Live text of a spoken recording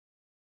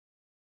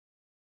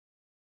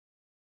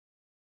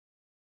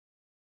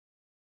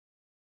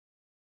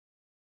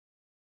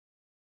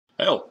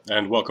Hello,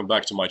 and welcome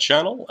back to my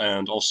channel,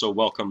 and also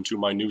welcome to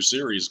my new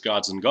series,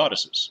 Gods and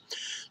Goddesses.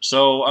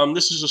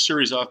 This is a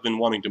series I've been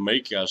wanting to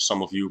make, as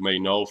some of you may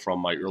know from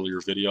my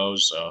earlier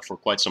videos, for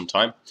quite some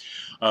time.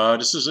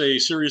 This is a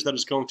series that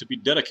is going to be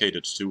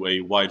dedicated to a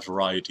wide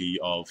variety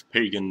of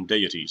pagan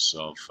deities,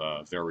 of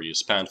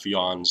various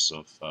pantheons,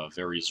 of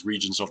various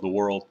regions of the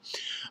world.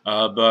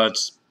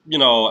 You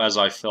know, as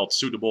I felt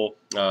suitable,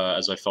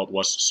 as I felt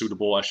was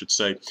suitable, I should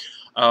say,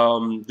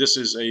 this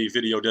is a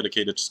video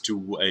dedicated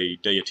to a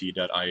deity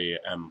that I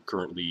am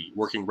currently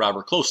working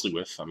rather closely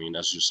with. I mean,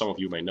 some of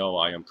you may know,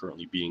 I am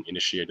currently being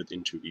initiated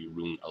into the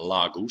rune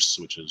Lagus,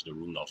 which is the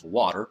rune of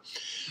water.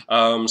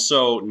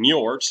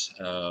 Njord,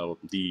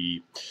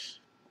 the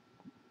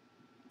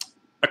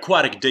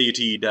aquatic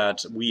deity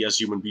that we as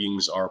human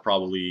beings are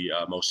probably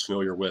most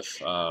familiar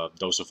with,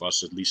 those of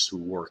us at least who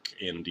work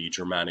in the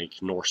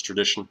Germanic Norse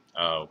tradition,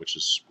 which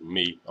is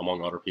me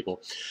among other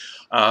people,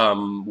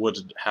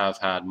 would have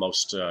had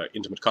most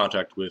intimate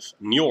contact with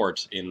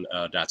Njord in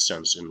that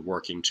sense, in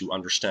working to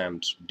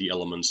understand the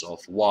elements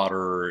of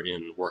water,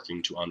 in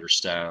working to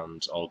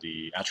understand all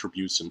the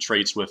attributes and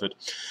traits with it.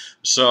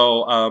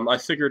 So I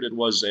figured it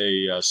was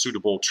a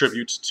suitable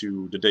tribute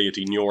to the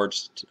deity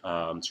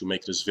Njord to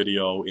make this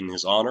video in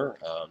his honor,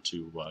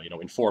 to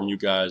inform you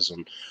guys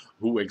on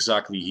who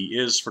exactly he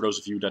is, for those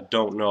of you that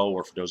don't know,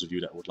 or for those of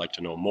you that would like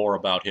to know more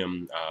about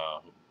him,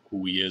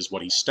 who he is,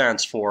 what he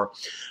stands for,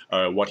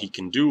 what he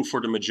can do for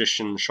the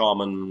magician,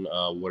 shaman,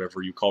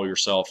 whatever you call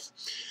yourself.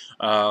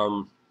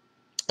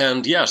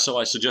 And yeah, so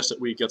I suggest that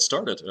we get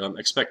started.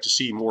 Expect to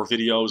see more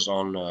videos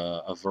on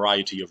a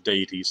variety of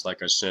deities,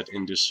 like I said,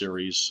 in this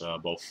series,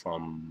 both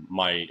from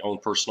my own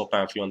personal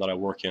pantheon that I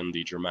work in,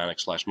 the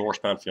Germanic/Norse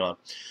pantheon,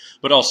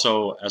 but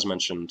also, as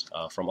mentioned,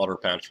 from other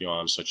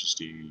pantheons, such as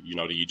the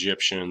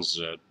Egyptians,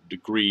 the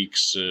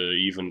Greeks,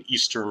 even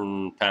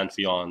Eastern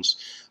pantheons,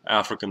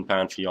 African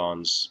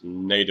pantheons,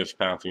 native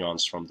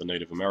pantheons from the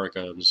Native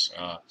Americans,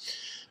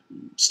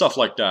 stuff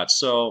like that.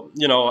 So,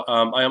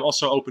 I am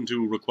also open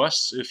to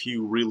requests if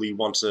you really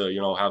want to,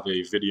 have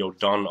a video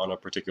done on a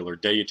particular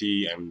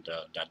deity, and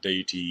that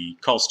deity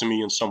calls to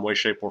me in some way,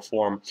 shape, or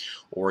form,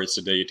 or it's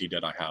a deity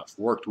that I have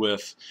worked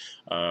with,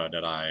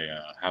 that I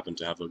happen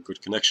to have a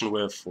good connection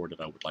with, or that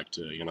I would like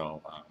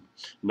to,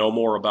 know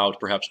more about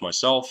perhaps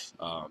myself,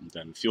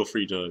 then feel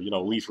free to,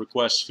 leave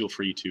requests, feel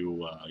free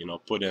to,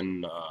 put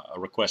in a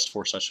request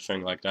for such a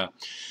thing like that.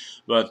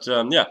 But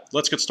yeah,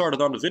 let's get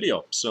started on the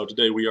video. So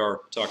today we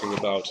are talking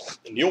about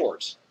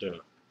Njord, the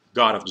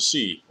god of the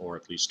sea, or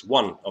at least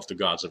one of the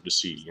gods of the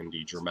sea in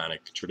the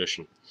Germanic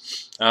tradition.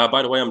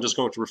 By the way, I'm just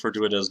going to refer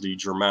to it as the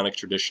Germanic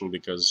tradition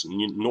because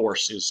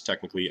Norse is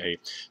technically a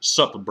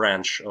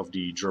sub-branch of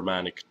the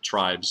Germanic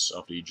tribes,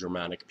 of the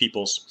Germanic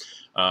peoples,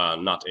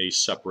 not a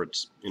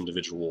separate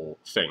individual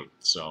thing.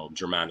 So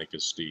Germanic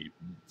is the,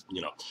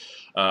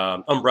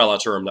 umbrella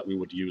term that we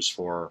would use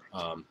for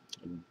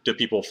the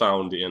people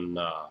found in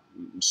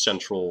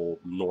central,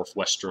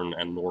 northwestern,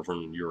 and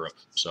northern Europe.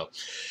 So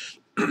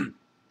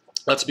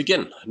let's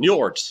begin.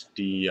 Njord,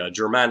 the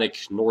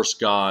Germanic Norse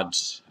god,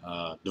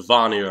 the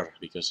Vanir,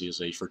 because he is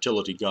a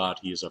fertility god.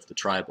 He is of the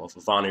tribe of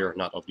Vanir,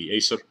 not of the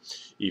Aesir,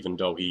 even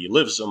though he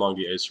lives among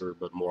the Aesir,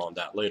 but more on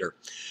that later.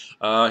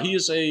 He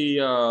is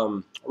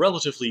a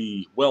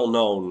relatively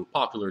well-known,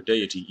 popular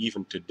deity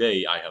even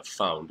today, I have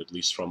found, at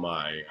least from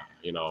my,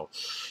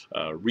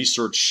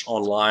 research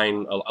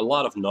online. A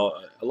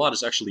lot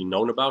is actually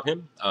known about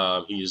him.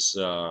 He's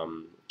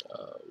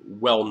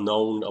well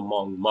known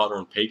among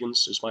modern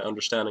pagans, is my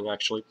understanding,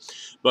 actually.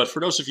 But for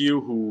those of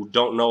you who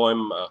don't know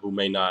him, who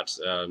may not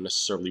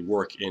necessarily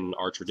work in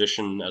our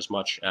tradition as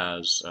much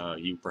as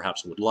you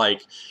perhaps would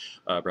like,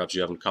 perhaps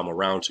you haven't come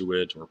around to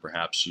it, or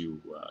perhaps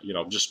you,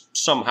 just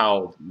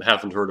somehow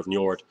haven't heard of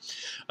Njord,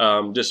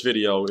 this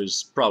video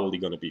is probably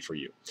going to be for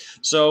you.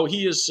 So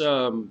he is,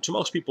 to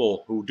most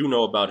people who do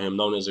know about him,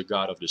 known as a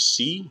god of the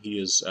sea. He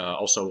is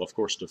also, of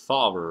course, the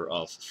father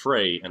of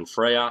Frey and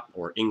Freya,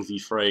 or Yngvi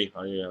Frey,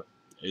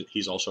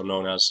 he's also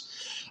known as.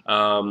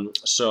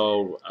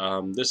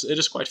 It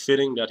is quite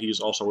fitting that he is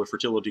also a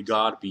fertility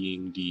god,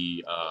 being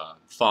the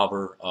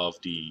father of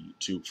the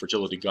two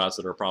fertility gods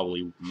that are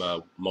probably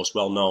most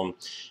well known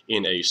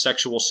in a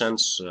sexual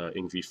sense.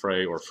 Yngvi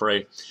Frey, or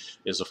Frey,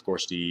 is of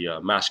course the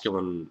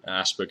masculine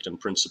aspect and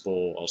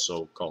principle,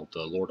 also called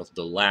the Lord of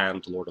the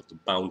Land, Lord of the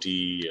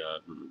Bounty,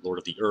 Lord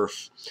of the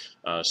Earth,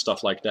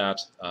 stuff like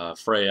that.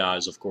 Freya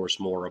is of course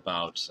more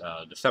about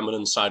the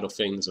feminine side of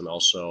things, and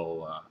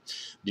also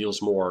deals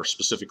more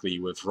specifically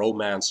with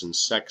romance and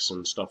sex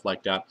and stuff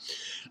like that.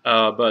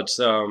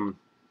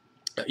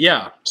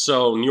 Yeah,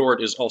 so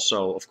Njord is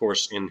also, of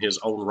course, in his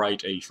own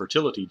right, a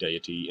fertility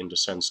deity, in the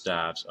sense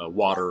that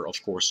water,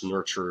 of course,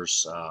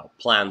 nurtures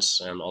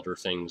plants and other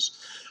things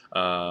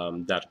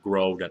that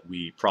grow, that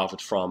we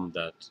profit from,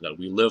 that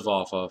we live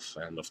off of.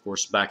 And of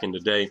course, back in the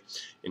day,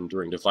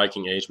 during the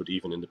Viking Age, but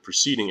even in the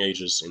preceding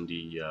ages, in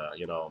the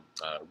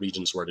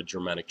regions where the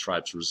Germanic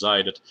tribes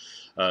resided,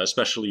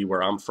 especially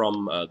where I'm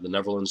from, the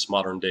Netherlands,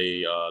 modern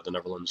day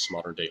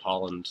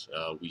Holland,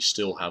 we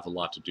still have a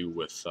lot to do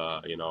with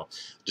the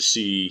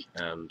sea,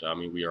 and I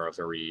mean we are a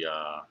very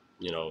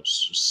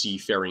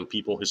seafaring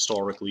people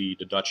historically,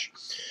 the Dutch.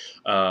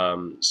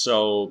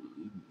 So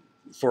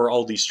for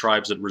all these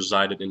tribes that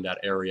resided in that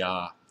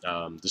area,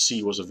 the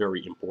sea was a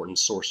very important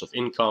source of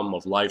income,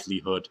 of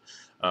livelihood,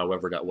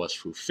 whether that was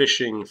through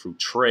fishing, through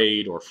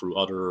trade, or through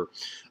other,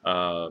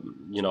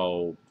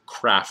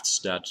 crafts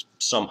that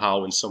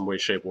somehow, in some way,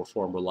 shape, or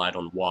form, relied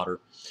on water.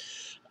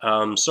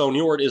 So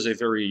Njord is a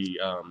very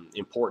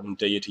important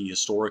deity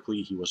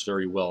historically. He was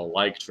very well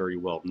liked, very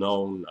well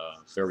known,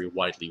 very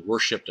widely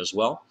worshipped as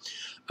well.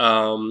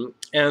 And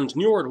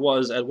Njord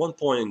was at one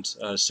point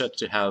said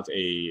to have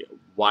a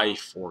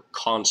wife or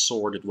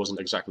consort. It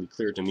wasn't exactly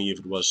clear to me if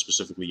it was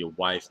specifically a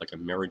wife, like a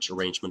marriage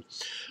arrangement,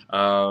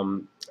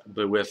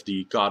 but with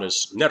the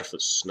goddess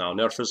Nerfus. Now,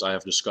 Nerfus, I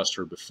have discussed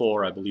her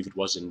before. I believe it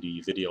was in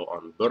the video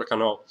on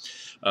Burkano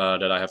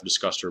that I have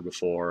discussed her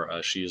before.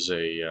 She is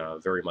a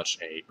very much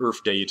a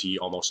earth deity,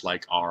 almost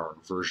like our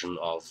version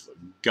of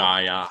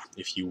Gaia,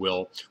 if you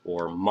will,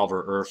 or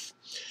Mother Earth.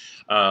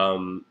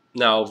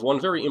 Now, one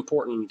very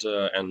important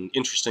and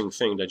interesting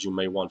thing that you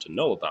may want to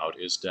know about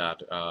is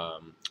that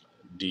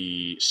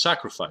the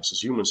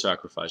sacrifices, human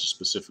sacrifices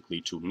specifically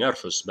to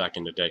Nerfus back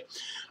in the day,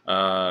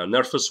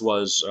 Nerfus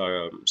was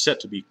said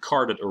to be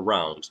carted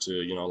around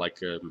to,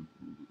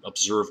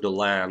 observe the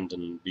land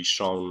and be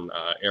shown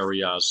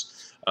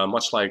areas,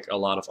 much like a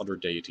lot of other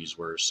deities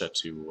were said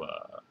to,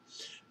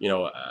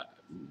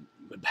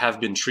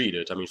 have been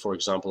treated. I mean, for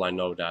example, I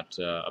know that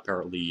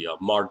apparently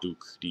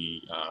Marduk,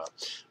 the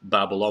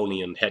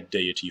Babylonian head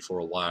deity for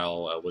a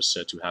while, was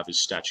said to have his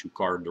statue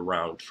carved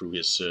around through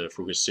his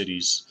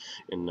cities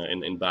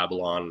in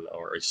Babylon,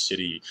 or a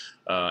city,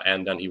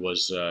 and then he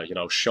was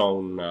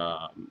shown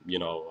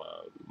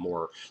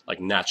more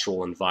like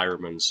natural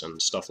environments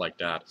and stuff like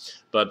that.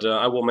 But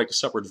I will make a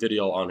separate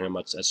video on him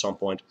at some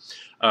point.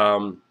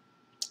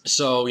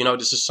 So,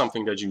 this is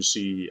something that you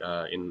see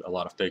in a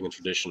lot of pagan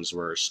traditions,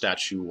 where a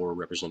statue or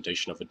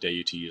representation of a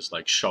deity is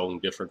like shown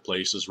different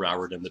places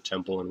rather than the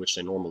temple in which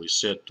they normally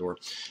sit, or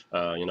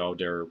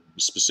their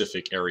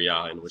specific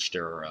area in which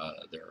their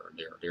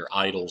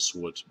idols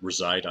would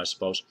reside, I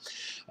suppose.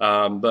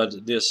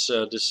 But this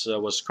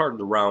was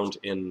carted around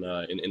in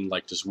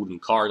like this wooden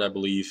cart, I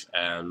believe,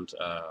 and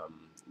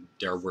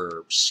there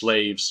were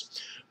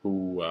slaves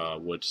who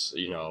would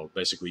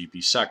basically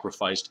be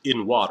sacrificed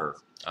in water.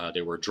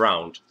 They were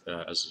drowned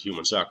as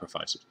human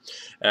sacrifices.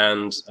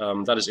 And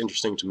that is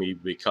interesting to me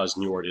because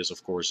Njord is,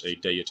 of course, a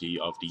deity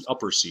of the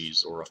upper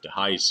seas, or of the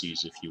high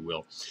seas, if you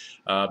will.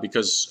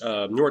 Because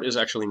Njord is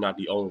actually not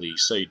the only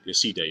sea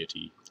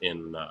deity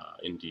in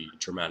the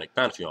Germanic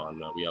pantheon.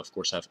 We, of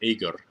course, have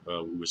Aegir,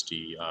 who is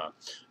the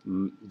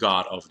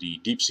god of the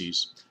deep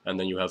seas. And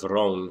then you have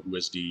Ron, who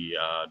is the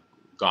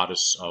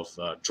goddess of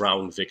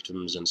drowned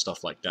victims and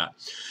stuff like that.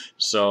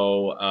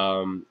 So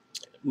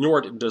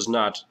Njord does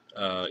not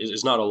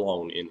is not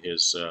alone in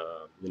his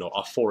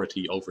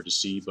authority over the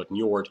sea, but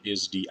Njord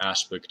is the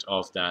aspect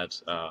of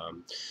that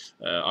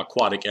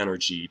aquatic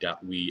energy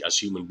that we as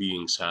human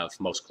beings have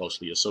most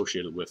closely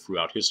associated with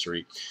throughout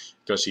history,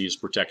 because he is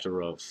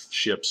protector of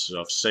ships,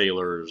 of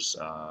sailors.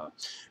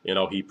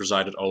 He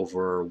presided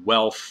over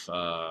wealth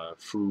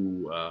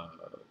through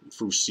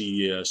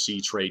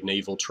sea trade,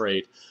 naval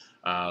trade,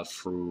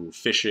 through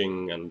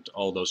fishing, and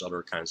all those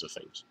other kinds of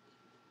things.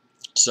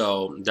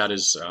 So that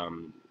is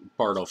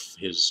part of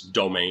his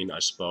domain, I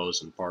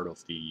suppose, and part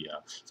of the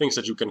things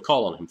that you can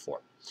call on him for.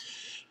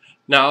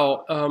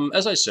 Now,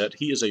 as I said,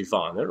 he is a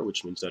Vanir,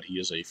 which means that he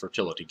is a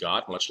fertility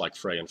god, much like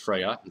Frey and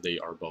Freya. They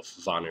are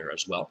both Vanir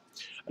as well.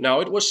 Now,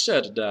 it was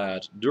said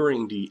that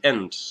during the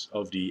end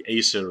of the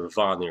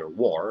Aesir-Vanir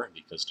war,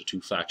 because the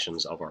two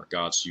factions of our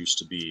gods used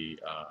to be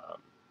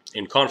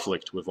in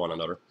conflict with one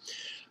another,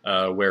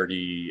 where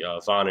the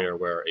Vanir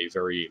were a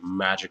very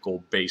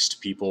magical-based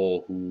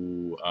people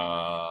who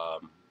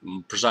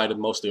presided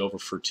mostly over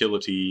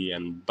fertility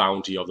and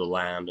bounty of the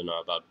land, and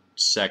about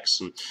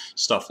sex and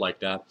stuff like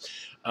that.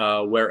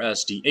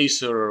 Whereas the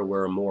Aesir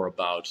were more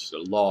about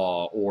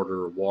law,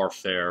 order,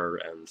 warfare,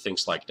 and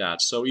things like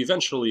that. So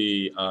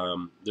eventually,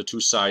 the two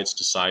sides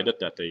decided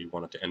that they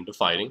wanted to end the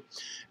fighting,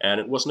 and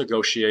it was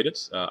negotiated,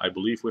 I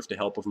believe, with the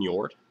help of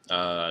Njord,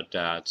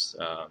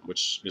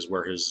 which is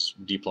where his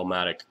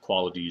diplomatic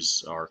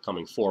qualities are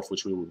coming forth,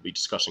 which we will be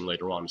discussing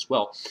later on as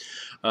well.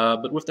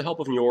 But with the help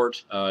of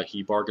Njord,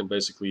 he bargained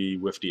basically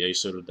with the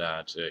Aesir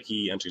that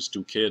he and his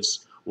two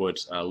kids would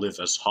live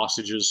as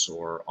hostages,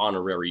 or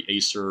honorary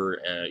Aesir.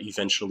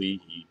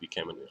 Eventually, he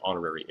became an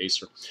honorary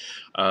Aesir.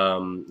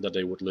 That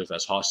they would live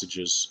as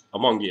hostages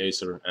among the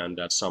Aesir, and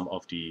that some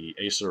of the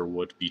Aesir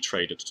would be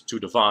traded to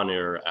the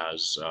Vanir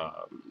as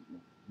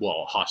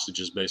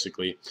hostages,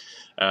 basically,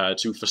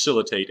 to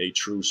facilitate a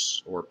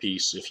truce or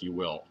peace, if you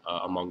will,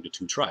 among the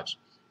two tribes.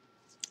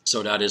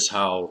 So that is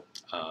how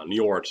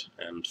Njord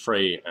and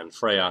Frey and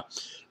Freya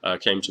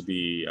came to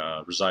be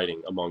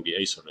residing among the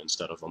Aesir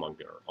instead of among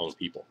their own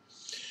people.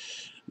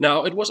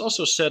 Now, it was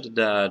also said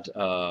that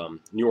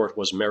Njord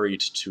was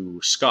married to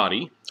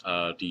Skadi,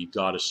 the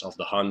goddess of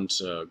the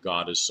hunt,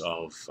 goddess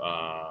of,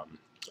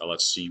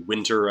 let's see,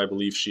 winter, I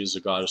believe she is a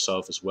goddess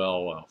of as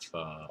well,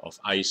 of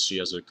ice she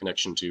has a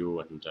connection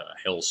to, and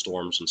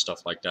hailstorms and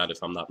stuff like that,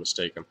 if I'm not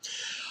mistaken.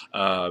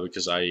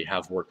 Because I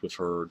have worked with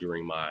her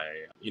during my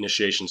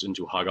initiations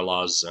into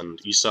Hagalaz and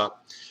Isa,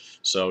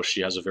 so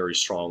she has a very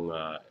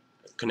strong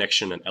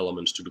connection and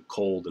elements to the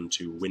cold and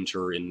to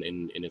winter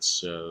in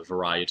its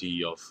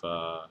variety of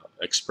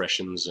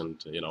expressions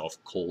and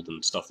of cold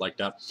and stuff like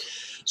that.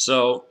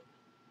 So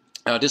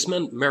this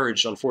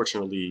marriage,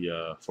 unfortunately,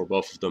 for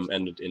both of them,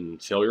 ended in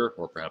failure,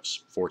 or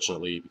perhaps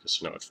fortunately,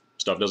 because if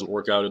stuff doesn't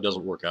work out, it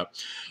doesn't work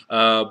out.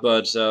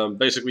 But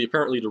basically,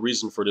 apparently, the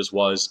reason for this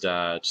was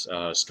that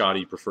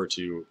Skadi preferred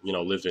to,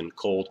 live in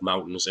cold,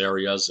 mountainous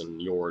areas, and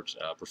Njord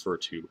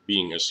preferred to,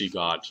 being a sea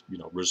god,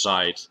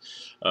 reside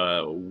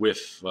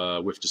with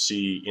the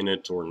sea in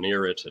it or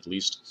near it at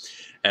least.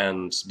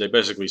 And they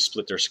basically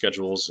split their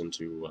schedules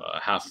into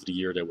half of the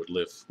year they would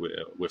live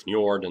with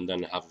Njord, and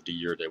then half of the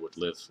year they would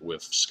live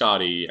with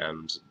Skadi,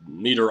 and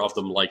neither of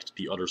them liked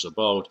the other's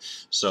abode,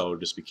 so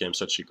this became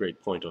such a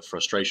great point of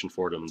frustration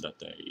for them that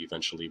they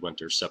eventually went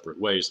their separate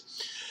ways.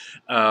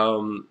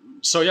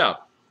 So yeah,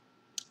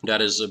 that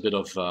is a bit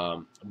of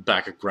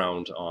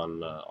background on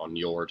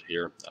Njord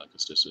here,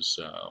 because this is,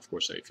 of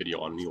course, a video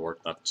on Njord,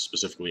 not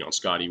specifically on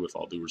Skadi, with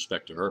all due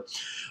respect to her.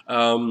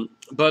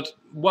 But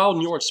while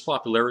Njord's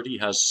popularity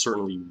has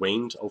certainly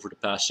waned over the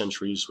past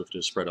centuries with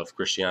the spread of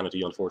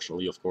Christianity,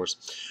 unfortunately, of course,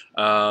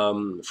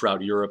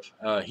 throughout Europe,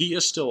 he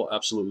is still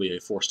absolutely a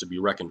force to be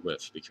reckoned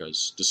with,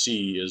 because the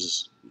sea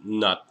is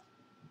not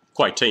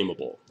quite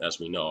tameable,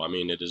 as we know. I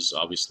mean, it is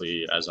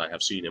obviously, as I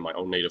have seen in my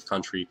own native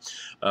country,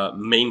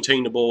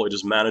 maintainable, it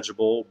is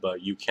manageable,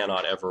 but you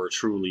cannot ever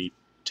truly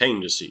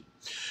tame the sea.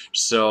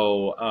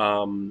 So,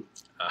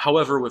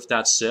 however, with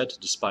that said,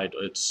 despite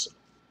its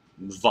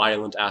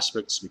violent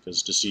aspects,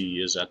 because the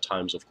sea is at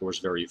times, of course,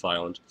 very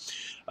violent,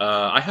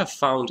 I have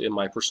found in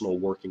my personal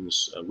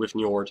workings with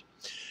Njord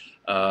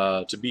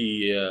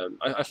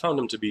I found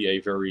him to be a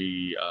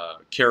very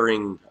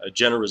caring,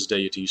 generous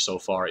deity so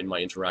far in my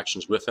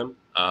interactions with him.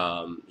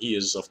 He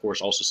is, of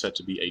course, also said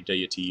to be a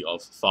deity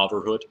of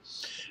fatherhood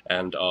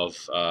and of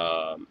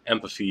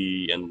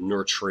empathy and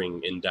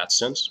nurturing in that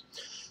sense.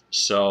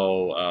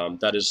 So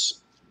that is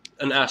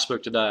an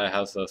aspect that I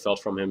have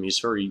felt from him. He's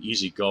very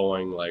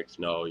easygoing, like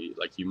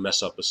you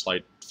mess up a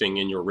slight thing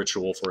in your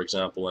ritual, for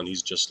example, and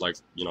he's just like,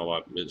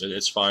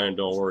 it's fine,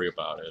 don't worry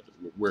about it,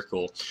 we're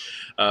cool,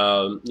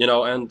 and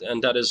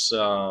that is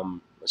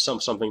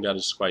something that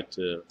is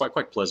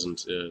quite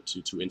pleasant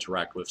to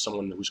interact with.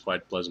 Someone who's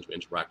quite pleasant to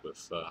interact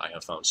with, I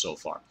have found so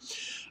far.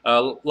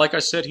 Like I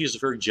said, he is a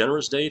very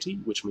generous deity,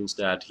 which means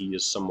that he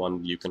is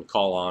someone you can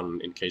call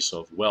on in case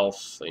of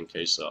wealth, in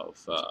case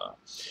of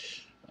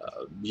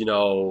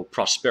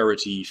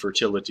prosperity,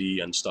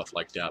 fertility, and stuff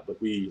like that. But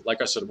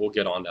like I said, we'll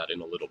get on that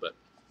in a little bit.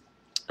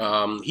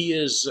 He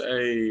is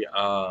a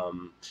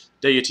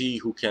deity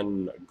who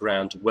can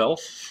grant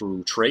wealth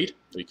through trade,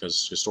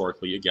 because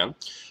historically, again,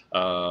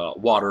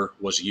 water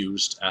was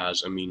used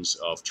as a means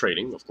of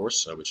trading, of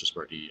course, which is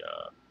where the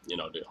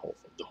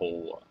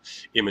whole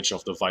image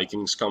of the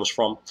Vikings comes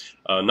from.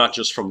 Not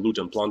just from loot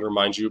and plunder,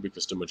 mind you,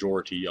 because the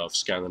majority of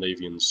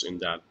Scandinavians in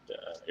that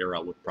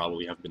era would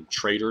probably have been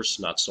traders,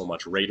 not so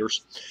much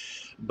raiders.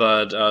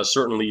 But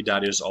certainly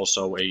that is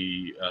also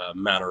a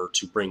manner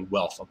to bring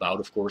wealth about,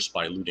 of course,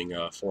 by looting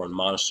a foreign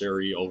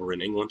monastery over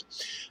in England.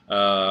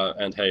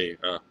 And hey,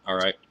 all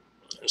right.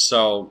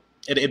 So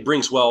it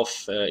brings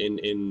wealth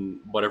in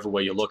whatever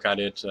way you look at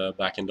it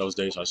back in those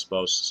days, I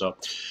suppose. So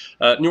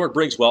Njord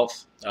brings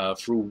wealth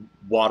through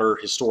water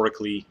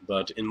historically,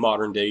 but in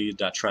modern day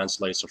that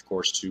translates, of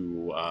course,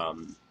 to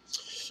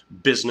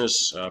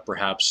business.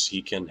 Perhaps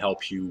he can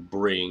help you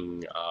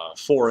bring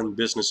foreign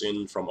business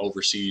in from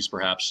overseas,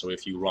 perhaps. So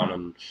if you run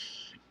an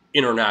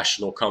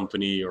international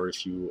company, or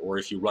if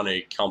you run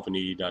a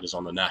company that is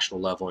on the national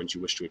level and you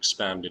wish to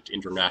expand it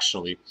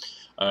internationally,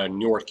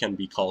 Njord can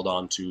be called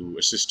on to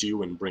assist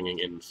you in bringing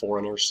in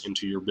foreigners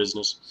into your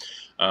business.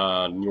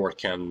 Njord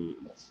can,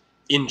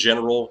 in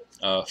general,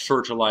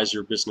 fertilize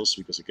your business,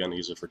 because again,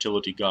 he's a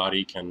fertility god.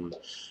 He can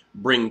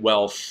bring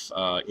wealth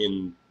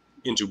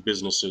into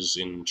businesses,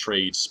 in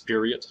trades,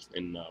 period.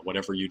 In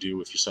whatever you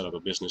do, if you set up a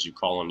business, you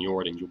call on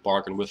Njord and you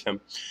bargain with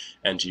him,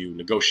 and you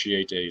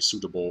negotiate a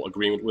suitable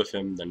agreement with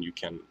him, then you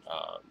can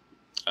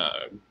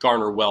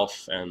garner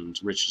wealth and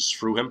riches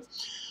through him.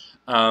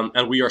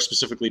 And we are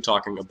specifically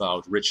talking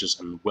about riches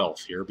and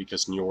wealth here,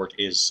 because Njord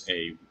is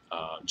a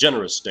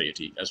generous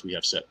deity, as we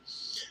have said.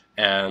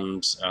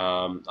 And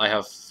I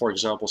have, for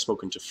example,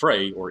 spoken to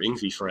Frey, or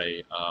Ingvi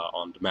Frey,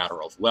 on the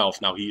matter of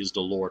wealth. Now, he is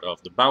the Lord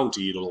of the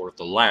Bounty, the Lord of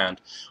the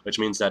Land, which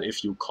means that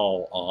if you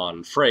call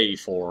on Frey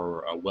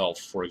for wealth,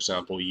 for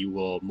example, you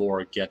will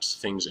more get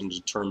things in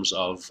terms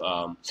of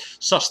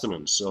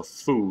sustenance, of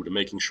food,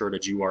 making sure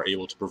that you are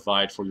able to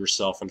provide for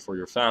yourself and for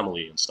your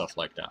family and stuff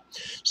like that.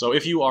 So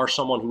if you are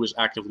someone who is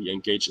actively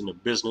engaged in a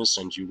business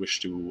and you wish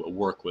to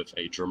work with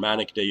a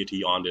Germanic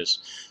deity on this,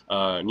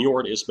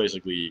 Njord is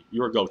basically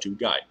your go-to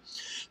guy.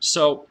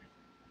 So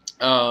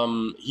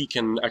he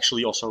can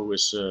actually also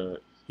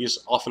he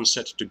is often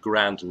said to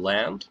grant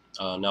land.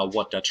 Now,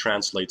 what that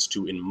translates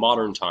to in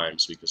modern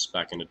times, because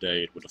back in the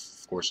day it would have,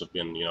 of course, have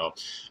been,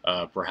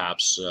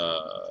 perhaps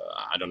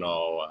I don't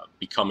know,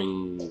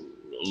 becoming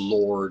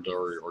lord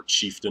or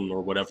chieftain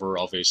or whatever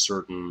of a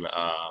certain.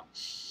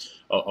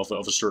 Of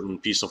a certain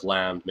piece of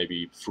land,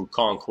 maybe through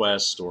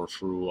conquest or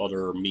through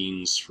other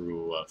means,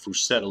 through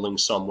settling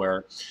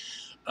somewhere.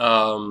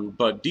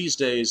 But these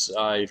days,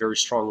 I very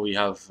strongly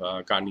have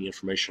gotten the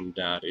information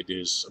that it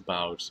is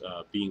about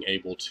being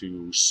able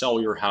to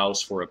sell your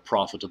house for a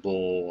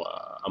profitable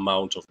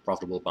amount of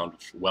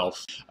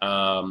wealth.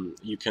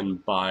 You can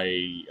buy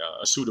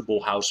a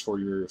suitable house for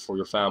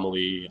your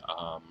family.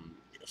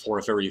 For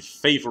a very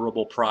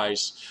favorable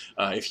price.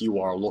 If you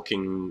are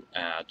looking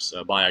at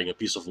buying a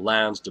piece of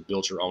land to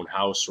build your own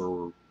house,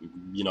 or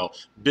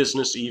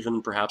business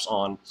even perhaps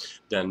on,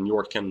 then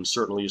Njord can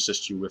certainly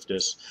assist you with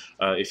this.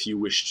 If you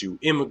wish to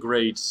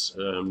immigrate,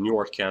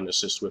 Njord can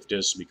assist with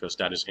this, because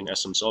that is in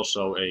essence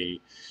also a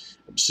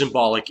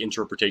symbolic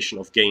interpretation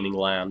of gaining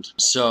land.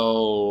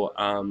 So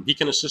he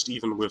can assist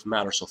even with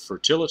matters of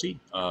fertility.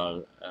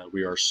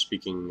 We are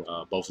speaking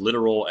both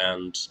literal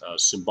and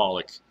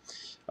symbolic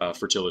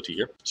fertility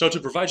here. So to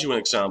provide you an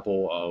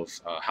example of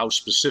how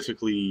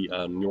specifically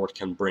Njord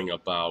can bring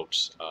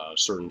about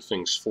certain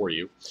things for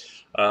you,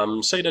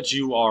 say that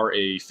you are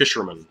a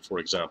fisherman, for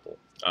example.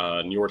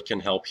 Njord can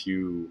help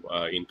you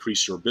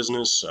increase your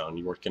business.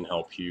 Njord can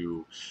help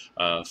you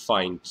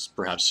find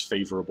perhaps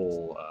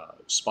favorable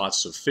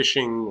spots of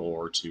fishing,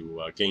 or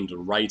to gain the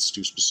rights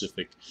to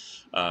specific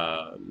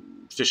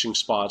fishing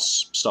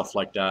spots, stuff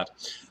like that.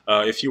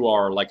 If you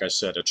are, like I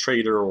said, a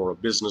trader or a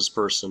business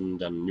person,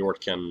 then Njord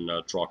can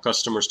draw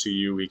customers to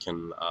you. He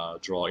can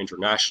draw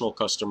international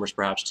customers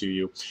perhaps to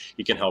you.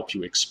 He can help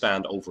you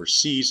expand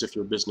overseas if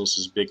your business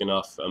is big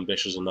enough,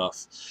 ambitious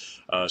enough,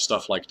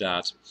 stuff like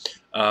that.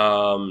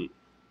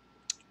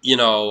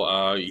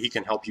 He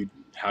can help you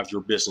have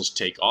your business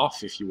take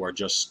off if you are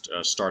just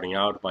starting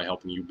out, by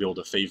helping you build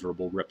a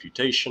favorable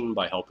reputation,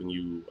 by helping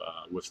you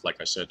with, like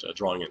I said,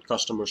 drawing in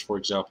customers, for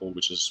example,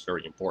 which is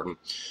very important,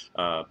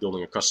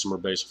 building a customer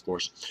base, of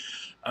course.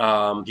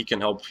 He can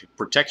help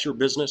protect your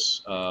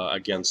business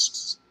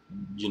against,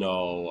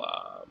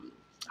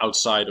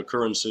 outside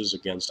occurrences,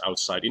 against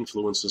outside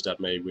influences that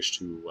may wish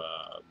to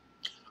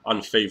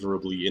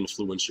unfavorably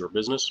influence your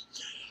business.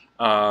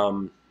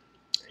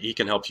 He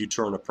can help you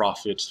turn a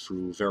profit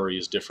through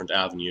various different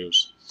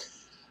avenues.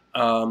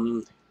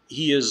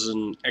 He is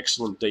an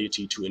excellent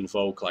deity to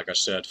invoke, like I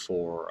said,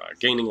 for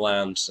gaining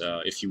land.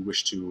 If you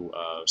wish to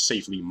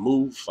safely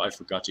move, I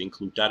forgot to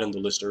include that in the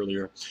list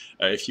earlier.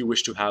 If you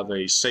wish to have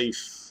a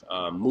safe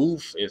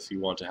move, if you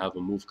want to have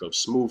a move go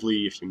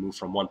smoothly, if you move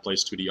from one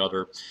place to the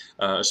other,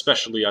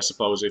 especially, I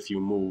suppose, if you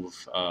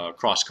move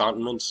cross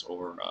continents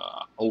or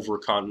over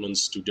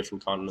continents to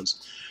different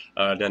continents,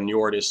 then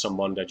Njord is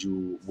someone that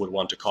you would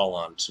want to call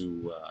on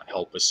to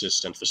help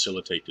assist and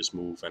facilitate this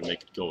move and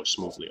make it go as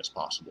smoothly as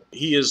possible.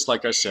 He is,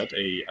 like I said,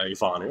 a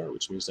Vanir,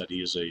 which means that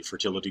he is a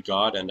fertility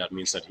god, and that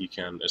means that he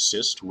can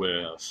assist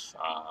with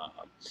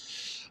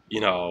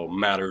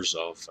matters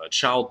of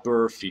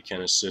childbirth. He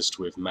can assist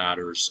with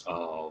matters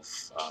of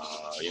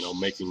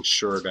making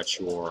sure that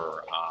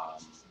your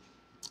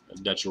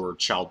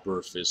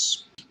childbirth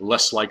is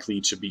less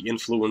likely to be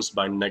influenced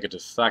by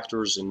negative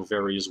factors in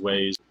various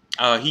ways.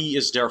 He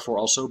is therefore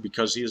also,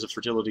 because he is a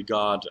fertility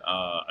god,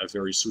 a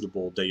very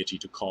suitable deity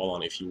to call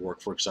on if you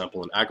work, for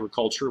example, in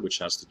agriculture, which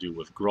has to do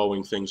with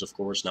growing things, of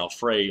course. Now,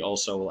 Frey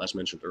also, as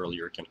mentioned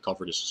earlier, can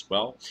cover this as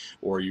well,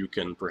 or you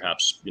can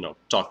perhaps,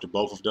 talk to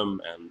both of them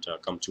and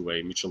come to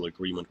a mutual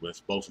agreement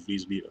with both of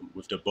these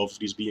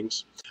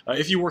beings.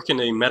 If you work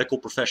in a medical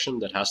profession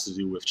that has to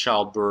do with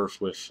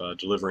childbirth, with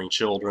delivering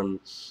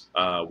children,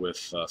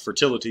 with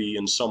fertility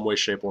in some way,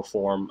 shape, or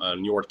form,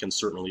 Njord can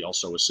certainly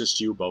also assist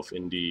you, both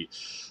in the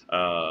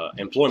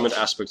employment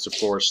aspects, of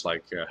course,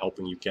 like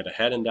helping you get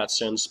ahead in that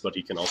sense, but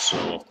he can also,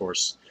 of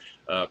course,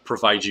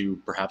 provide you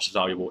perhaps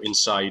valuable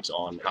insight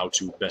on how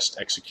to best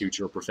execute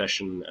your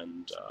profession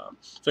and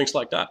things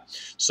like that.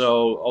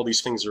 So all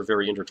these things are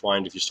very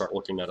intertwined if you start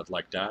looking at it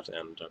like that,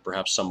 and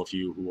perhaps some of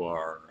you who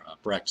are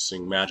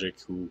practicing magic,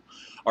 who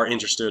are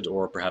interested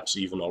or perhaps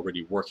even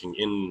already working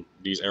in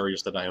these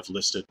areas that I have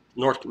listed,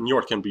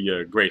 Njord can be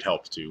a great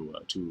help to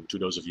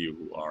those of you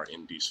who are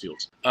in these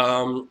fields.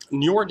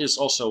 Njord is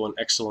also an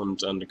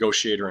excellent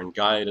negotiator and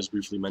guide, as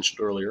briefly mentioned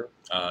earlier,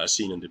 as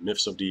seen in the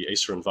myths of the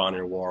Aesir and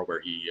Vanir War,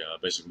 where he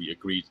basically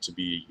agreed to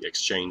be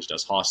exchanged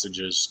as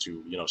hostages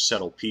to,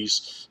 settle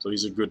peace. So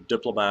he's a good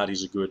diplomat,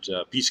 he's a good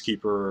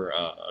peacekeeper,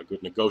 a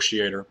good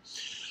negotiator.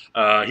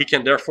 He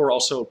can therefore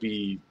also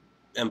be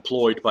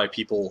employed by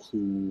people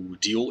who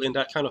deal in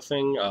that kind of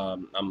thing.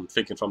 I'm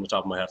thinking from the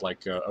top of my head,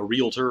 like a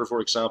realtor,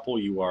 for example.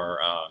 You are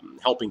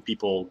helping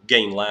people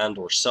gain land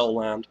or sell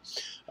land,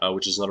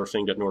 which is another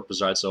thing that Njord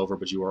presides over,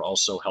 but you are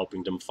also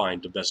helping them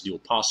find the best deal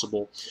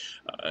possible.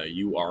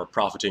 You are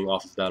profiting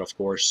off of that, of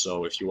course.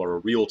 So if you are a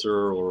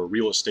realtor or a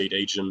real estate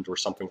agent or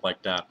something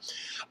like that,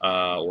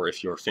 or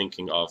if you're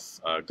thinking of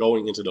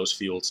going into those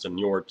fields, then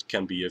Njord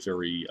can be a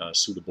very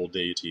suitable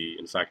deity.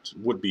 In fact,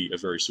 would be a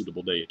very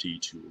suitable deity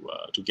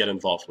to get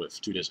involved with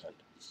to this end.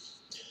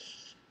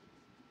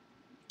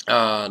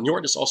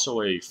 Njord is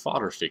also a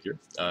father figure,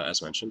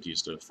 as mentioned.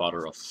 He's the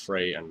father of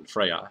Frey and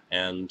Freya,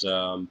 and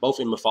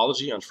both in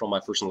mythology and from my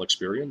personal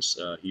experience,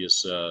 he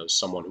is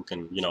someone who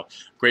can,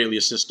 greatly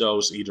assist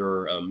those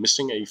either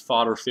missing a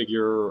father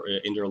figure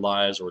in their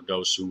lives, or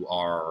those who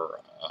are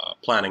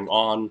planning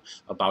on,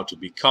 about to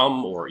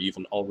become, or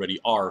even already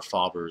are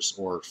fathers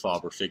or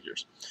father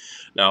figures.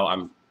 Now,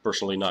 I'm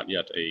personally not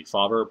yet a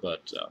father,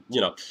 but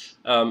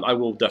I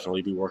will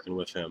definitely be working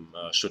with him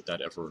should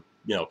that ever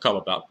come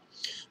about.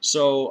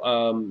 So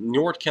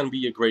Njord can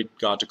be a great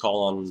god to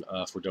call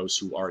on for those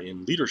who are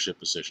in leadership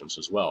positions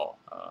as well.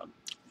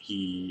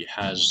 He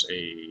has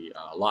a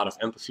lot of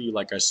empathy,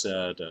 like I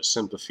said,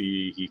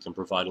 sympathy. He can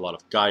provide a lot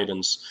of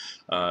guidance.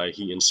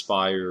 He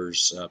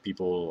inspires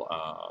people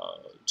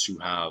to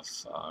have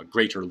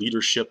greater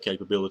leadership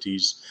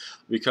capabilities,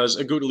 because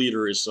a good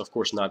leader is, of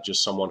course, not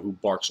just someone who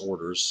barks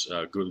orders.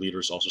 A good leader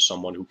is also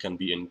someone who can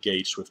be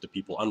engaged with the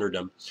people under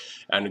them.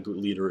 And a good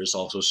leader is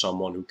also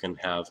someone who can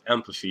have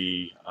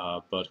empathy,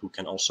 but who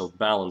can also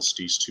balance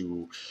these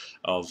two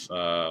of,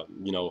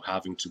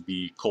 having to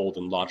be cold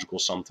and logical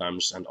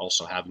sometimes, and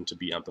also having to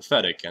be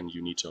empathetic. And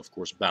you need to, of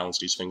course, balance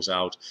these things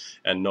out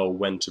and know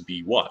when to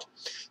be what.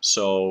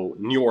 So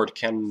Njord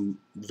can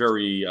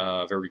very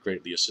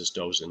greatly assist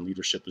those in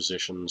leadership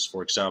positions.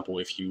 For example,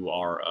 if you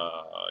are,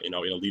 in a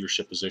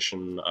leadership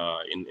position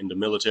in the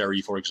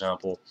military, for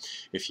example,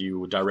 if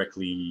you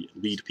directly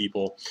lead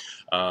people,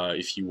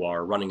 if you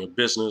are running a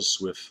business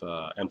with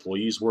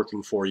employees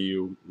working for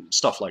you,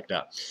 stuff like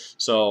that.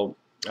 So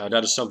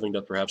that is something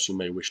that perhaps you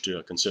may wish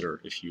to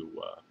consider if you,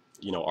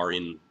 are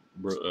in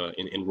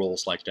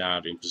roles like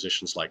that, in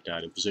positions like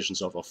that, in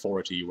positions of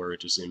authority where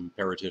it is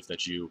imperative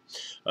that you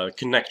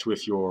connect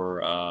with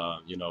your,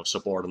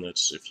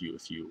 subordinates. If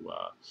you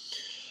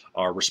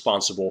are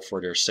responsible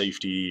for their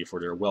safety, for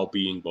their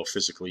well-being, both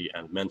physically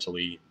and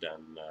mentally, then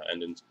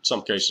and in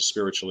some cases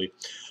spiritually.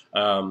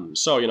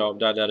 So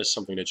that is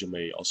something that you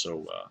may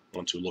also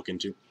want to look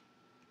into.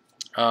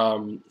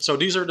 So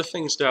these are the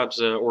things that,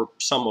 or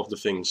some of the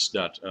things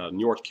that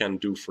Njord can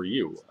do for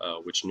you,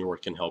 which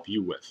Njord can help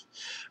you with.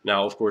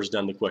 Now, of course,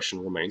 then the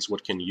question remains,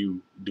 what can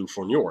you do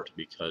for Njord?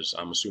 Because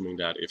I'm assuming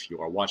that if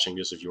you are watching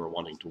this, if you are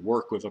wanting to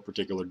work with a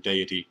particular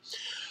deity,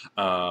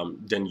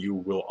 then you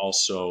will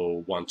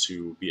also want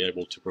to be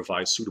able to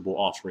provide suitable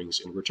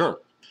offerings in return.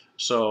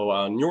 So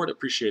Njord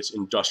appreciates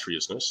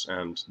industriousness,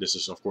 and this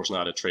is of course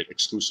not a trait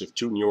exclusive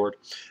to Njord.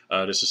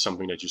 This is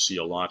something that you see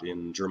a lot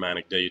in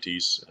Germanic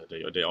deities.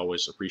 They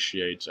always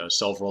appreciate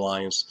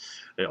self-reliance.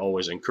 They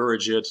always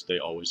encourage it. They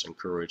always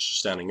encourage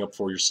standing up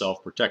for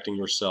yourself, protecting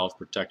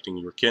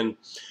your kin,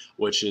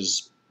 which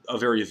is a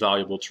very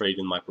valuable trait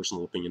in my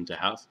personal opinion to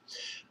have.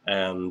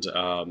 And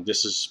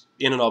this is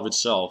in and of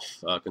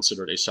itself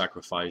considered a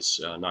sacrifice,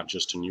 not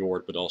just to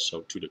Njord, but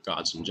also to the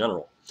gods in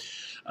general.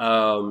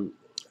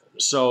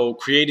 So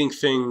creating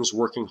things,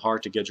 working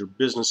hard to get your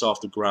business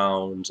off the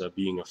ground,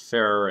 being a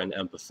fair and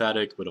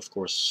empathetic, but of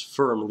course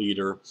firm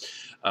leader,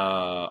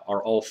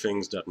 are all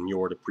things that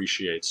Njord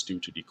appreciates due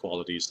to the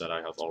qualities that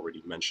I have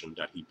already mentioned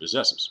that he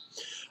possesses.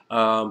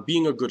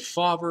 Being a good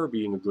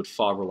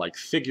father-like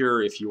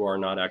figure, if you are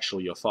not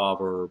actually a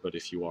father, but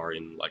if you are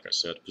in, like I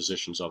said,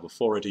 positions of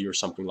authority or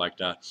something like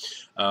that,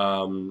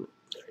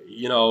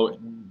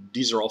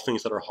 these are all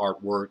things that are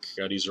hard work.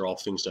 These are all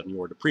things that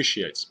Njord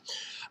appreciates.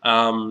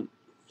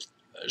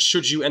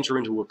 Should you enter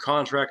into a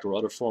contract or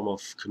other form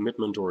of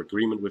commitment or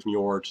agreement with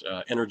Njord,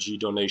 energy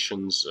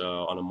donations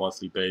on a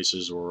monthly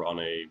basis or on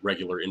a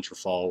regular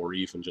interval, or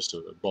even just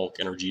a bulk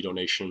energy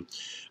donation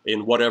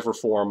in whatever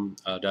form,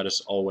 that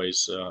is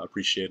always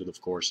appreciated,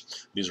 of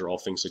course. These are all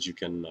things that you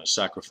can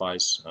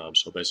sacrifice.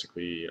 So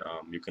basically,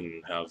 you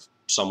can have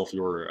some of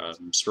your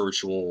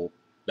spiritual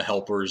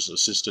helpers,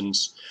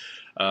 assistants,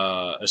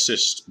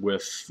 assist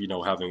with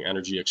having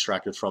energy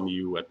extracted from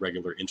you at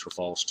regular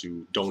intervals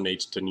to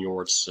donate to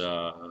Njord's to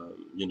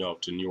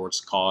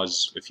Njord's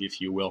cause, if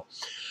you will.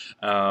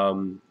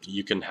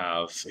 You can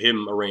have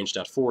him arrange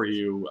that for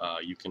you.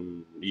 You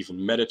can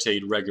even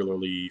meditate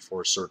regularly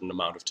for a certain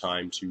amount of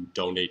time to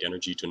donate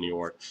energy to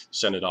Njord,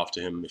 send it off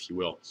to him, if you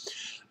will.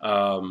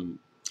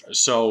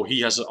 So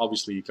he has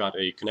obviously got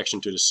a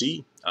connection to the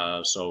sea,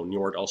 So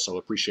Njord also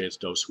appreciates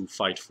those who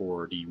fight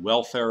for the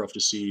welfare of the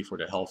sea, for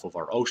the health of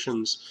our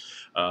oceans,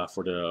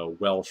 for the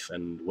wealth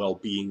and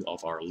well-being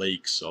of our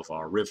lakes, of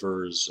our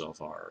rivers,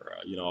 of our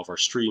of our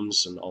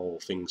streams, and all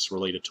things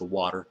related to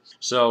water.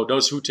 So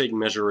those who take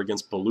measure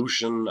against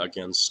pollution,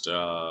 against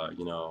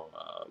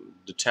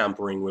the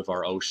tampering with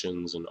our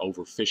oceans and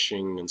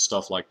overfishing and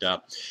stuff like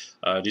that.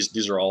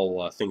 These are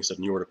all things that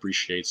Njord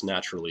appreciates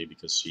naturally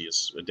because he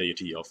is a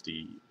deity of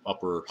the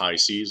upper high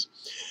seas.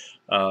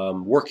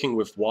 Working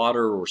with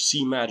water or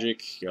sea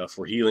magic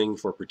for healing,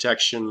 for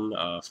protection,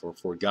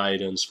 for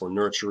guidance, for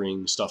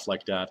nurturing, stuff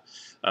like that,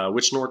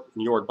 which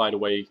Njord, by the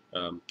way,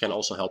 can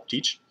also help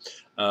teach,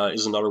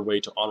 is another way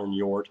to honor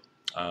Njord.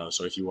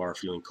 So if you are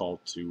feeling called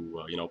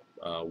to,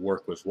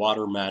 work with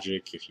water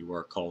magic, if you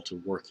are called to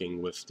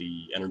working with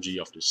the energy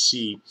of the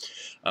sea,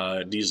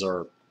 these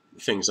are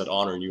things that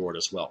honor Njord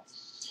as well.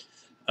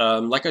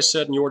 Like I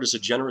said, Njord is a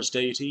generous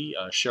deity,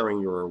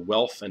 sharing your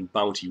wealth and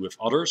bounty with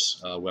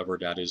others, whether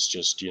that is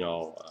just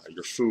your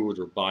food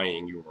or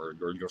buying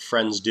your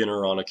friend's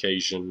dinner on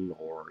occasion,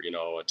 or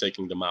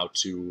taking them out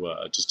to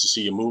just to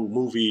see a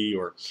movie,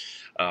 or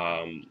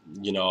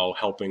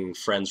helping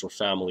friends or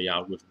family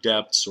out with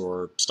debts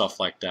or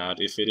stuff like that.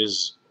 If it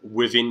is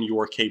within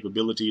your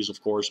capabilities,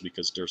 of course,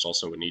 because there's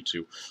also a need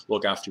to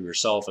look after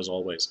yourself as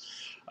always.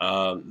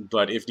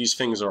 But if these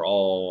things are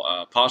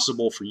all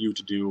possible for you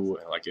to do,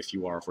 like if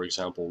you are, for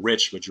example,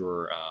 rich, but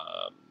you're,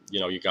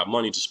 you got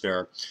money to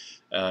spare,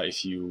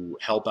 if you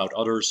help out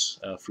others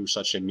through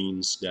such a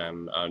means,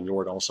 then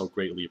Njord also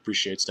greatly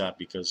appreciates that,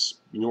 because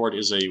Njord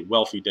is a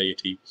wealthy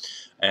deity,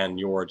 and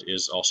Njord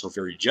is also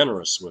very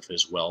generous with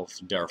his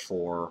wealth.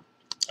 Therefore,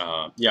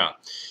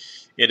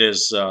 it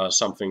is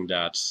something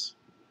that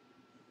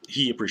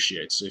he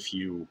appreciates if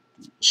you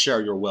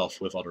share your wealth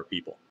with other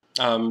people.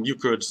 You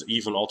could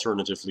even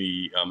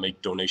alternatively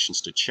make donations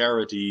to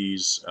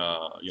charities.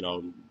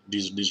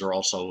 These are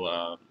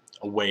also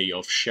a way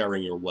of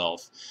sharing your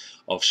wealth,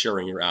 of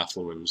sharing your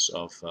affluence,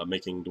 of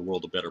making the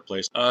world a better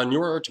place.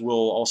 Njord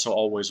will also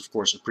always, of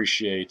course,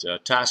 appreciate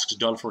tasks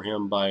done for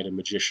him by the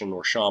magician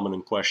or shaman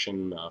in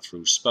question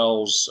through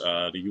spells,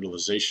 the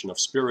utilization of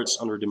spirits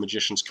under the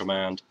magician's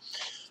command,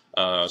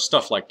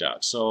 stuff like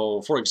that.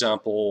 So, for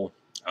example,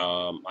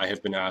 I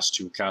have been asked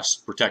to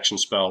cast protection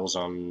spells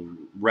on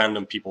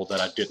random people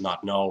that I did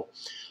not know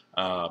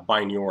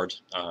by Njord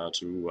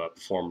to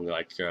perform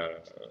like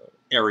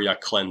area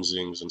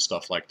cleansings and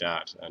stuff like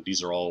that. And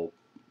these are all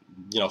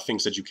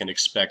things that you can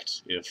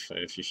expect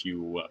if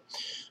you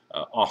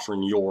offer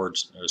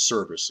Njord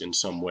service in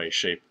some way,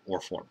 shape, or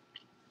form.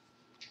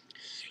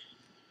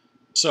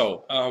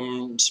 So,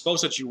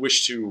 suppose that you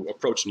wish to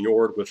approach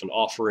Njord with an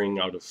offering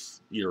out of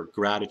either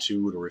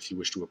gratitude, or if you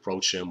wish to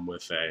approach him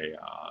with a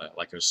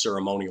like a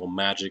ceremonial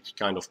magic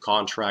kind of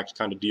contract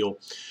kind of deal.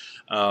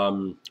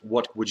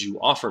 What would you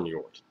offer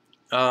Njord?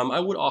 I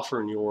would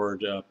offer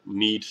Njord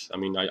meat. I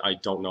mean, I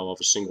don't know of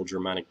a single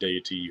Germanic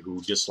deity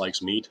who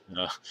dislikes meat.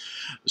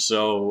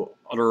 So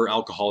other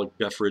alcoholic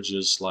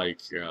beverages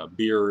like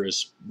beer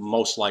is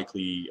most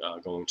likely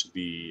going to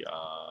be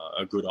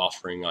a good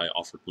offering. I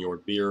offered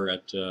Njord beer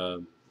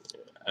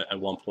at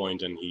one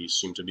point, and he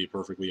seemed to be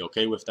perfectly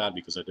okay with that,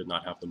 because I did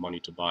not have the money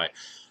to buy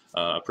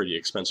a pretty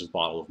expensive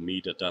bottle of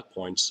meat at that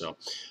point. So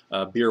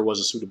beer was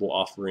a suitable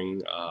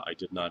offering. I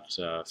did not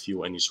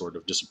feel any sort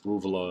of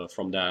disapproval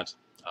from that.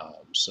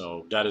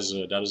 So that is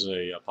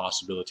a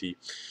possibility.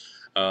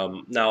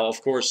 Now,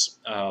 of course,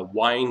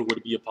 wine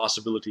would be a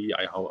possibility.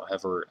 I,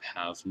 however,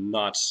 have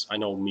not. I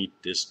know meat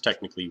is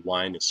technically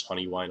wine; it's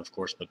honey wine, of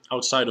course. But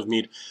outside of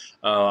meat,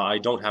 I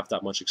don't have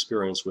that much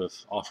experience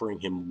with offering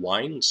him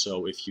wine.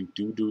 So if you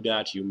do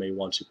that, you may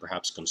want to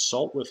perhaps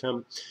consult with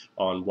him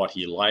on what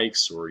he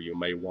likes, or you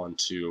may want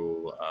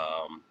to,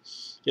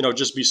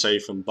 just be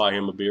safe and buy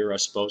him a beer, I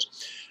suppose.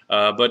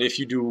 But if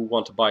you do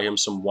want to buy him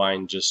some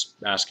wine, just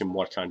ask him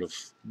what kind of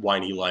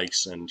wine he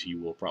likes, and he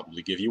will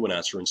probably give you an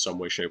answer in some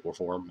way, shape, or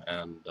form,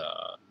 and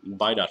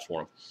buy that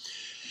for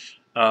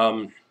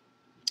him.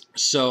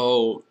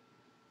 So,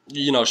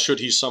 should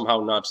he somehow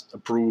not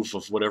approve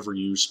of whatever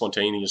you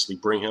spontaneously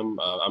bring him,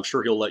 I'm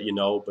sure he'll let you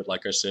know. But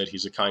like I said,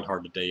 he's a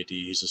kind-hearted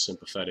deity. He's a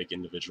sympathetic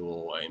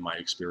individual, in my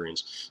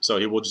experience. So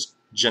he will just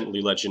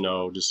gently let you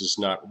know, this is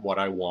not what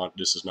I want,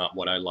 this is not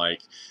what I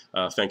like.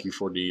 Thank you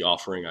for the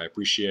offering, I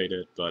appreciate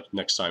it, but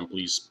next time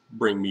please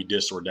bring me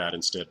this or that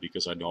instead,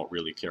 because I don't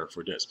really care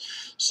for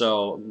this.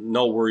 So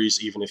no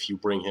worries, even if you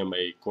bring him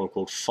a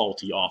quote-unquote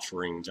faulty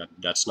offering,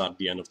 that's not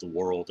the end of the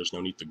world. There's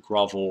no need to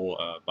grovel.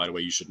 By the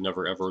way, you should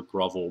never ever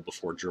grovel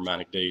before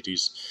Germanic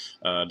deities.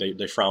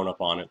 They frown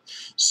upon it,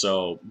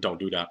 so don't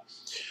do that.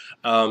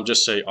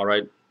 Just say, all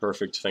right,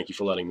 perfect, thank you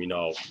for letting me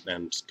know,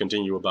 and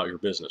continue about your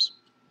business.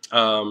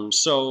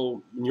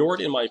 So Njord,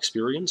 in my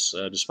experience,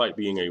 despite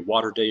being a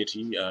water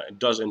deity,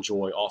 does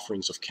enjoy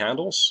offerings of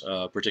candles,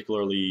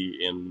 particularly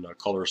in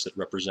colors that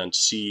represent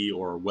sea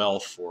or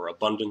wealth or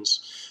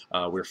abundance.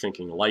 We're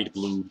thinking light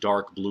blue,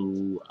 dark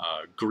blue,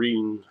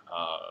 green,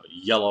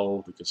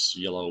 yellow, because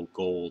yellow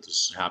gold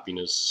is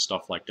happiness,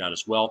 stuff like that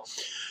as well.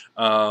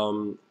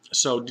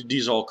 So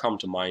these all come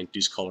to mind,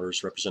 these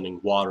colors representing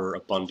water,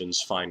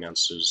 abundance,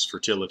 finances,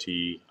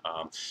 fertility.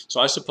 So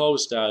I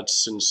suppose that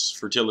since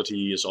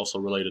fertility is also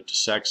related to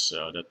sex,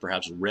 that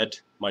perhaps red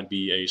might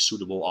be a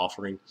suitable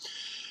offering.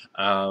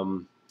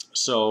 Um,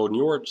 so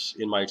Njord,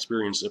 in my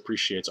experience,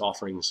 appreciates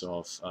offerings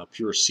of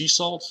pure sea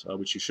salt,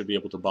 which you should be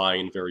able to buy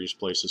in various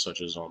places,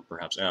 such as on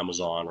perhaps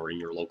Amazon or in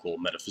your local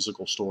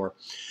metaphysical store.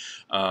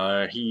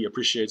 He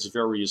appreciates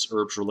various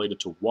herbs related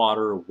to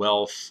water,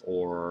 wealth,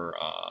 or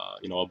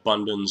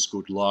abundance,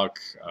 good luck,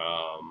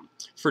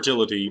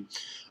 fertility.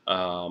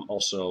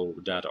 Also,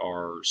 that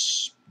are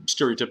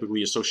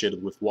stereotypically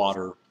associated with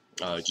water.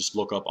 Just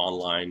look up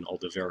online all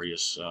the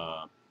various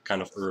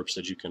kind of herbs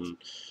that you can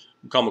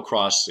come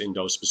across in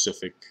those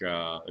specific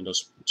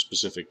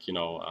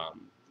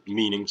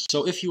meanings.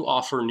 So if you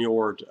offer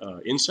Njord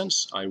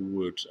incense, I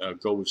would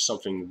go with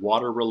something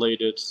water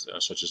related,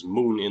 such as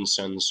moon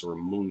incense or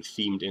moon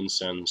themed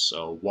incense,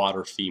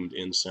 water themed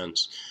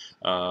incense,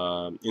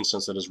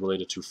 incense that is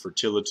related to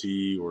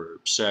fertility or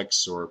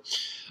sex, or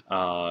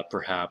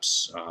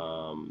perhaps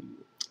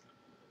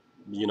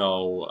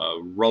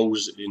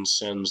rose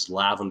incense,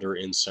 lavender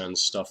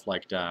incense, stuff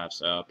like that.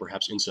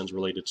 Perhaps incense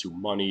related to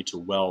money, to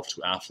wealth,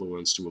 to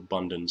affluence, to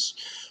abundance.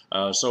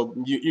 So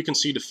you can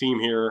see the theme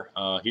here.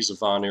 He's a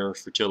Vanir,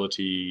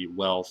 fertility,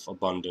 wealth,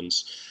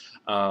 abundance.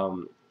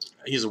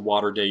 He's a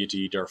water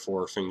deity,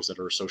 therefore things that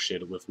are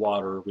associated with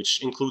water,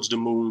 which includes the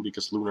moon,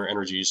 because lunar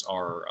energies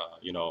are,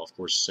 of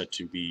course, said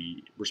to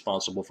be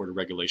responsible for the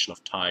regulation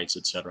of tides,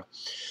 etc.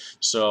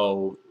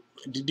 So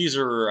these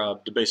are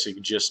the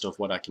basic gist of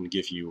what I can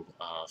give you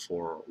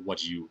for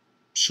what you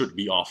should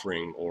be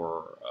offering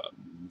or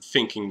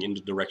thinking in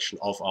the direction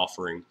of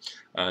offering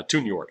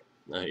to Njord.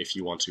 If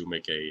you want to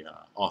make a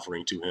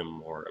offering to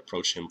him or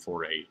approach him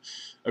for a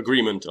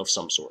agreement of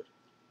some sort.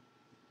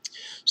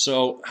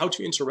 So how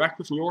to interact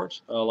with Njord?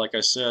 Like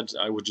I said,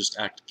 I would just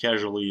act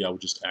casually, I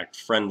would just act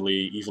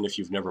friendly, even if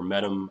you've never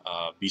met him,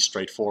 be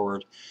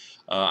straightforward.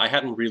 I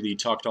hadn't really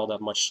talked all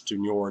that much to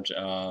Njord.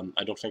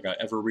 I don't think I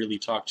ever really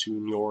talked to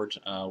Njord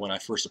when I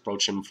first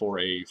approached him for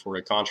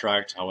a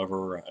contract.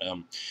 However,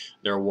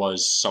 there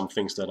was some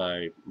things that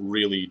I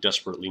really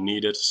desperately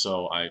needed,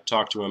 so I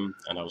talked to him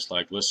and I was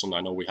like, "Listen,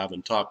 I know we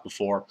haven't talked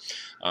before.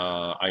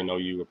 I know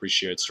you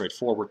appreciate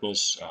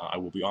straightforwardness. I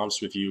will be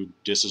honest with you.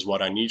 This is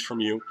what I need from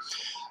you.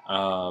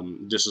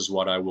 This is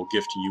what I will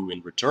give to you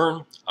in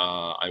return.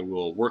 I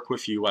will work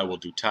with you. I will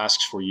do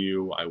tasks for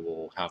you. I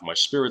will have my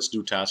spirits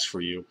do tasks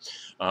for you.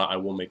 I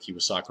will make you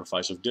a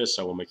sacrifice of this.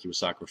 I will make you a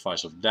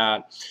sacrifice of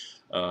that,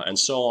 and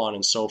so on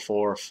and so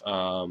forth.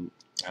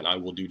 And I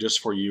will do this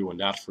for you and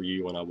that for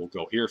you, and I will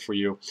go here for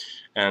you."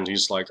 And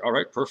he's like, "All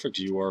right, perfect.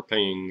 You are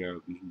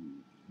paying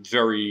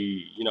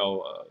very,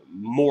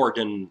 more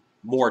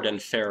than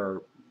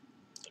fair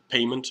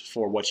payment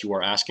for what you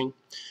are asking."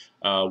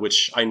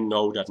 Which I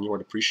know that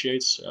Njord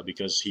appreciates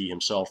because he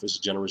himself is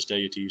a generous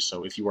deity.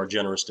 So if you are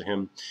generous to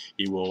him,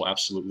 he will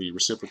absolutely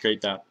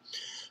reciprocate that.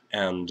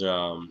 And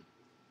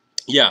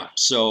yeah,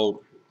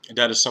 so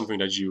that is something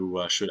that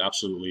you should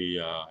absolutely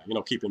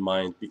keep in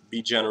mind.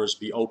 Be generous,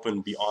 be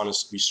open, be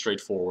honest, be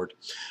straightforward,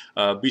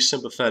 be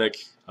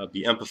sympathetic,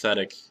 be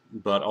empathetic,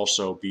 but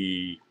also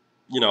be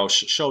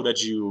show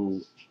that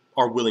you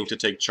are willing to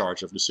take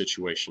charge of the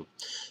situation,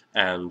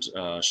 and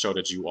show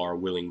that you are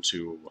willing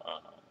to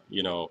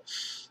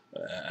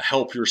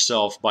help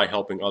yourself by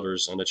helping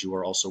others, and that you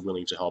are also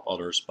willing to help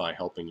others by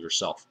helping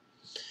yourself.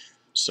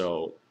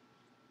 So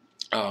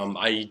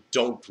I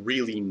don't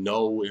really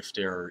know if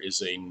there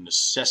is a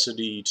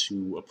necessity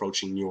to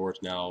approaching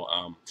Njord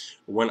now.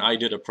 When I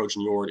did approach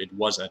Njord, it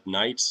was at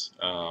night.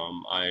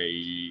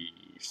 I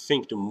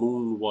think the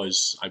moon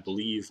was, I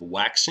believe,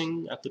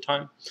 waxing at the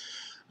time.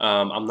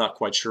 I'm not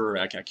quite sure.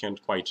 I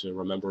can't quite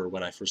remember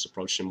when I first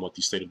approached him what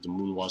the state of the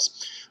moon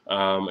was.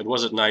 It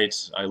was at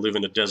night. I live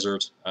in a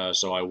desert,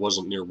 so I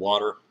wasn't near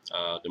water.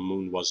 The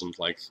moon wasn't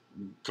like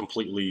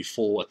completely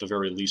full at the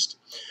very least.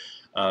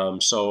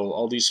 So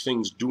all these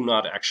things do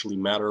not actually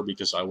matter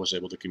because I was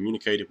able to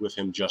communicate with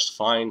him just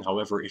fine.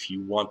 However, if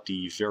you want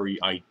the very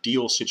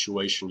ideal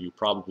situation, you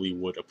probably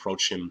would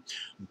approach him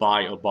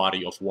by a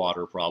body of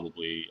water,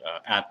 probably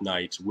at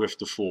night with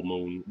the full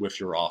moon, with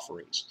your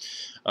offerings.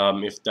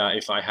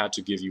 If I had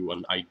to give you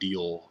an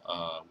ideal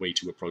way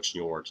to approach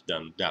Njord,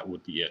 then that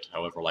would be it.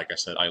 However, like I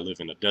said, I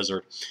live in a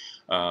desert.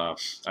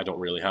 I don't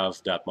really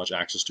have that much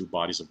access to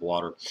bodies of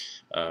water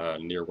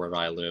near where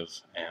I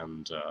live,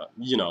 and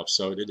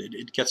so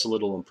it gets a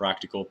little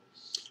impractical.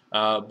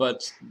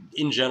 But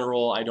in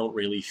general, I don't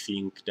really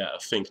think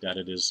that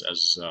it is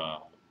as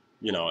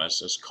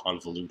as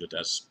convoluted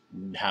as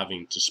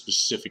having to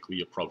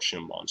specifically approach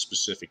him on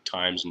specific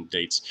times and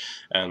dates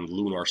and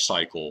lunar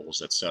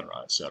cycles, etc.,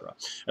 etc.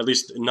 At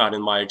least not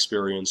in my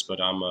experience, but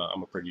I'm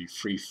a pretty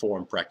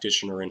free-form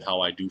practitioner in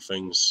how I do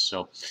things.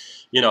 So,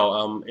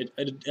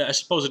 I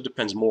suppose it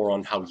depends more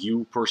on how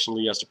you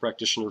personally, as the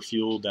practitioner,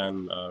 feel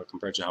than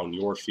compared to how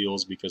Njord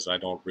feels, because I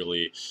don't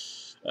really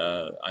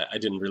I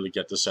didn't really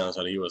get the sense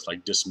that he was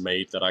like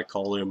dismayed that I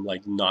call him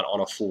like not on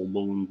a full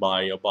moon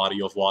by a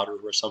body of water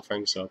or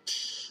something. So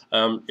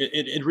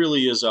it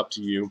really is up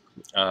to you.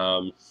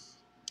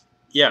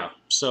 Yeah,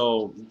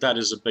 so that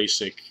is a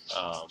basic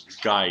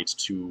guide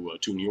to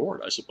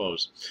Njord, I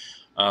suppose.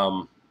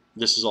 Um,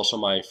 this is also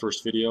my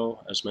first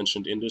video, as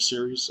mentioned in this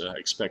series.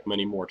 Expect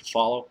many more to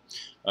follow.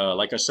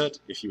 Like I said,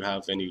 if you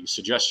have any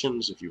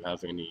suggestions, if you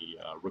have any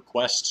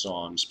requests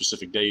on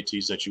specific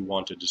deities that you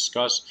want to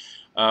discuss,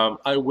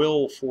 I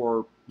will,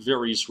 for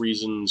various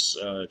reasons,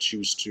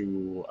 choose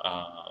to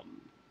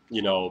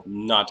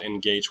not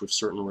engage with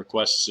certain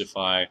requests if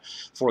I,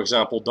 for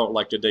example, don't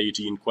like the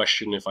deity in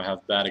question, if I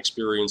have bad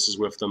experiences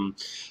with them,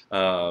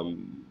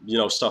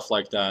 stuff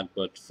like that.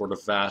 But for the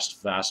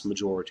vast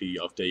majority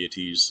of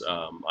deities,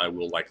 I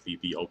will likely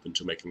be open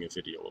to making a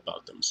video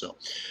about them. So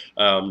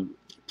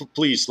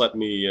please let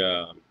me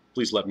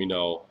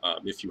know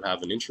if you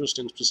have an interest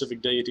in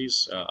specific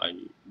deities. I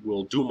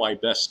will do my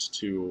best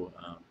to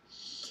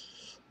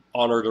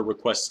honor the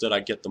requests that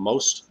I get the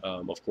most.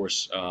 Of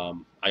course,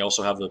 I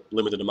also have a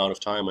limited amount of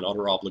time and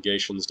other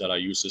obligations that I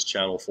use this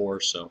channel for,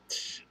 so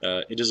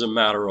it is a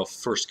matter of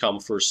first come,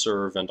 first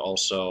serve, and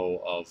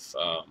also of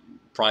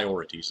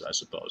priorities, I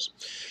suppose.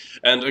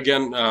 And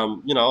again,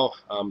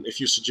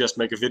 if you suggest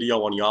make a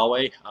video on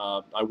Yahweh,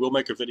 I will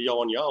make a video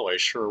on Yahweh,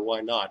 sure,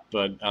 why not?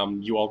 But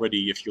you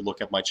already, if you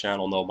look at my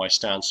channel, know my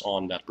stance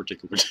on that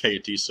particular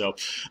deity. So,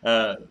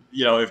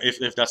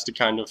 if that's the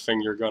kind of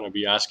thing you're going to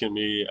be asking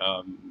me,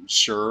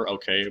 sure,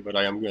 okay, but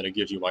I am going to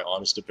give you my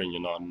honest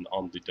opinion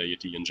on the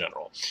deity in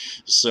general.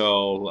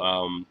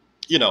 So,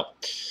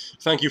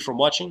 thank you for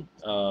watching.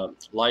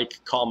 Like,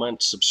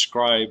 comment,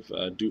 subscribe,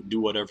 do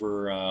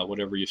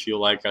whatever you feel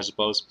like, I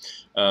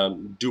suppose.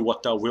 Do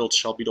what thou wilt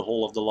shall be the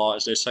whole of the law,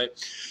 as they say.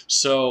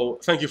 So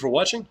thank you for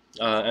watching,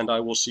 and I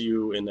will see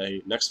you in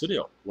a next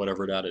video,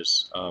 whatever that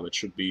is. It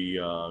should be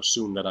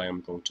soon that I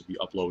am going to be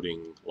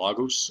uploading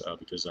Lagus,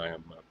 because I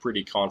am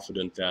pretty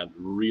confident that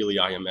really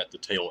I am at the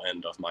tail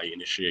end of my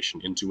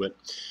initiation into it.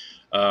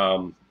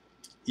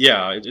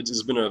 Yeah, it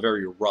has been a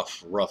very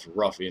rough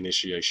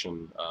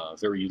initiation,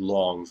 very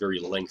long, very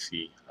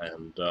lengthy,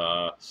 and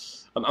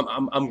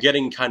I'm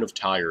getting kind of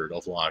tired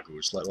of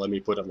Lagus. Let me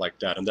put it like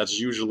that, and that's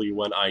usually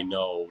when I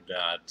know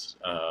that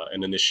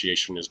an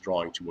initiation is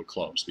drawing to a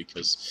close,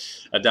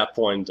 because at that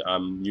point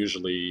I'm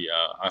usually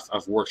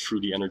I've worked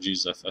through the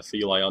energies. I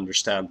feel I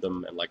understand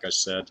them, and like I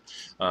said,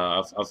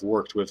 I've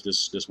worked with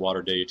this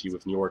water deity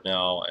with Njord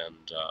now,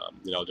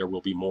 and there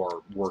will be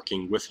more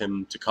working with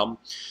him to come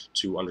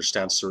to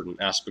understand certain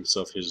aspects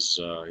of his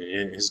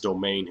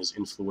domain, his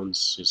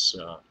influence,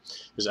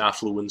 his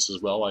affluence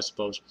as well, I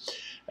suppose.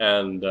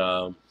 And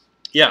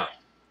yeah,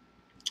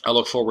 I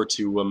look forward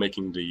to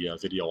making the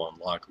video on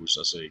Lagus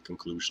as a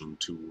conclusion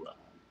to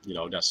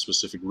that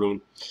specific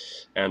rune,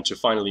 and to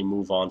finally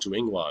move on to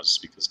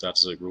Ingwaz, because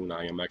that's a rune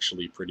I am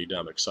actually pretty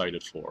damn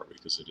excited for,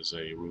 because it is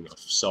a rune of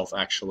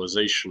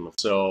self-actualization.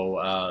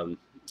 So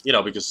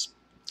because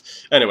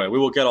anyway, we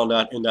will get on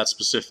that in that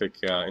specific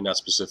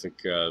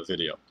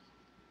video.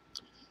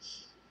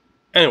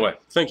 Anyway,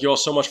 thank you all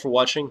so much for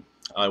watching.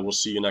 I will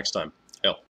see you next time. Hail.